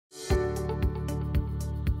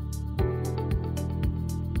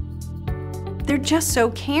they're just so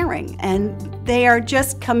caring, and they are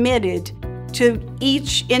just committed to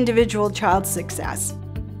each individual child's success.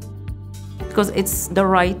 Because it's the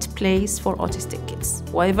right place for autistic kids.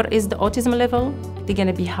 Whatever is the autism level, they're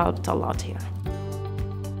gonna be helped a lot here.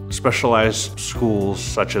 Specialized schools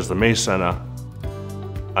such as the May Center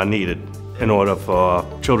are needed in order for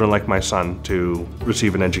children like my son to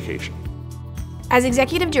receive an education. As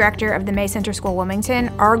Executive Director of the May Center School Wilmington,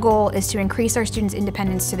 our goal is to increase our students'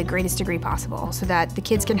 independence to the greatest degree possible so that the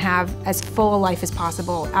kids can have as full a life as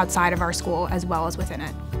possible outside of our school as well as within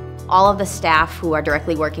it. All of the staff who are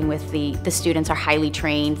directly working with the students are highly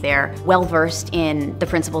trained. They're well-versed in the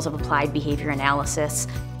principles of applied behavior analysis.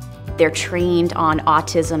 They're trained on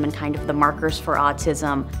autism and kind of the markers for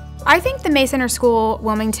autism. I think the May Center School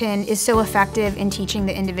Wilmington is so effective in teaching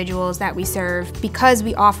the individuals that we serve because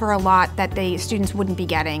we offer a lot that the students wouldn't be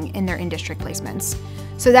getting in their in-district placements.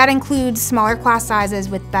 So that includes smaller class sizes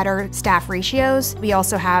with better staff ratios. We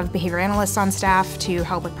also have behavior analysts on staff to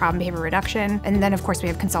help with problem behavior reduction. And then of course we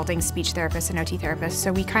have consulting speech therapists and OT therapists.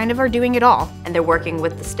 So we kind of are doing it all. And they're working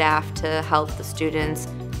with the staff to help the students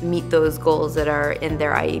meet those goals that are in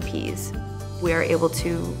their IEPs. We are able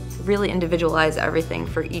to really individualize everything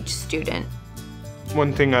for each student.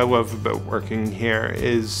 One thing I love about working here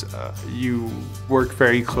is you work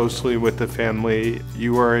very closely with the family.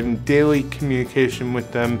 You are in daily communication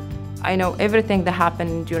with them. I know everything that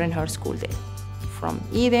happened during her school day, from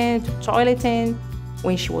eating to toileting,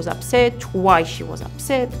 when she was upset, why she was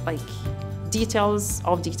upset, like details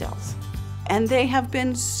of details. And they have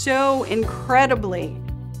been so incredibly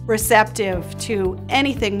receptive to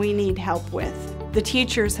anything we need help with. The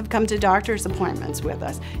teachers have come to doctor's appointments with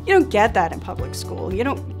us. You don't get that in public school. You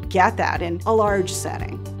don't get that in a large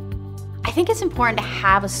setting. I think it's important to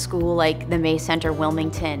have a school like the May Center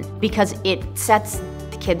Wilmington because it sets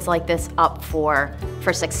the kids like this up for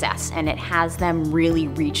success, and it has them really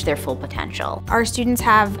reach their full potential. Our students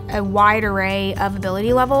have a wide array of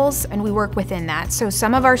ability levels, and we work within that. So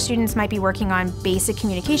some of our students might be working on basic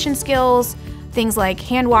communication skills, things like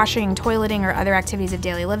hand washing, toileting, or other activities of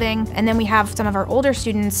daily living. And then we have some of our older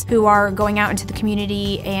students who are going out into the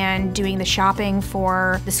community and doing the shopping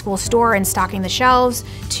for the school store and stocking the shelves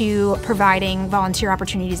to providing volunteer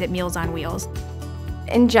opportunities at Meals on Wheels.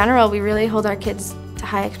 In general, we really hold our kids to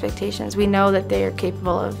high expectations. We know that they are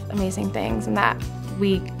capable of amazing things and that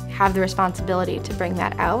we have the responsibility to bring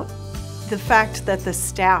that out. The fact that the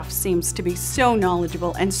staff seems to be so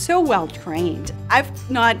knowledgeable and so well trained. I've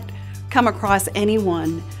not come across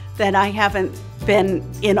anyone that I haven't been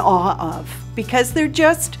in awe of because they're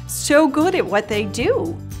just so good at what they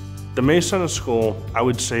do. The May Center School, I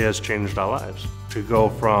would say, has changed our lives. To go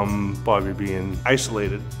from Bobby being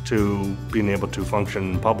isolated to being able to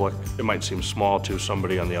function in public, it might seem small to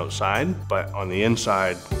somebody on the outside, but on the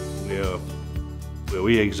inside, where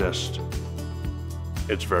we exist,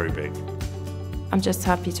 it's very big. I'm just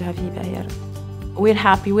happy to have Hiba here. We're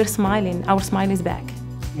happy, we're smiling, our smile is back.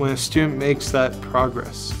 When a student makes that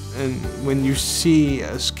progress, and when you see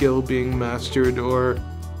a skill being mastered or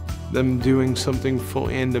them doing something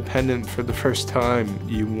fully independent for the first time,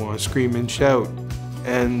 you want to scream and shout,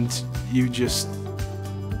 and you just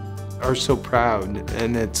are so proud,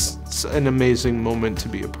 and it's an amazing moment to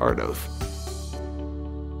be a part of.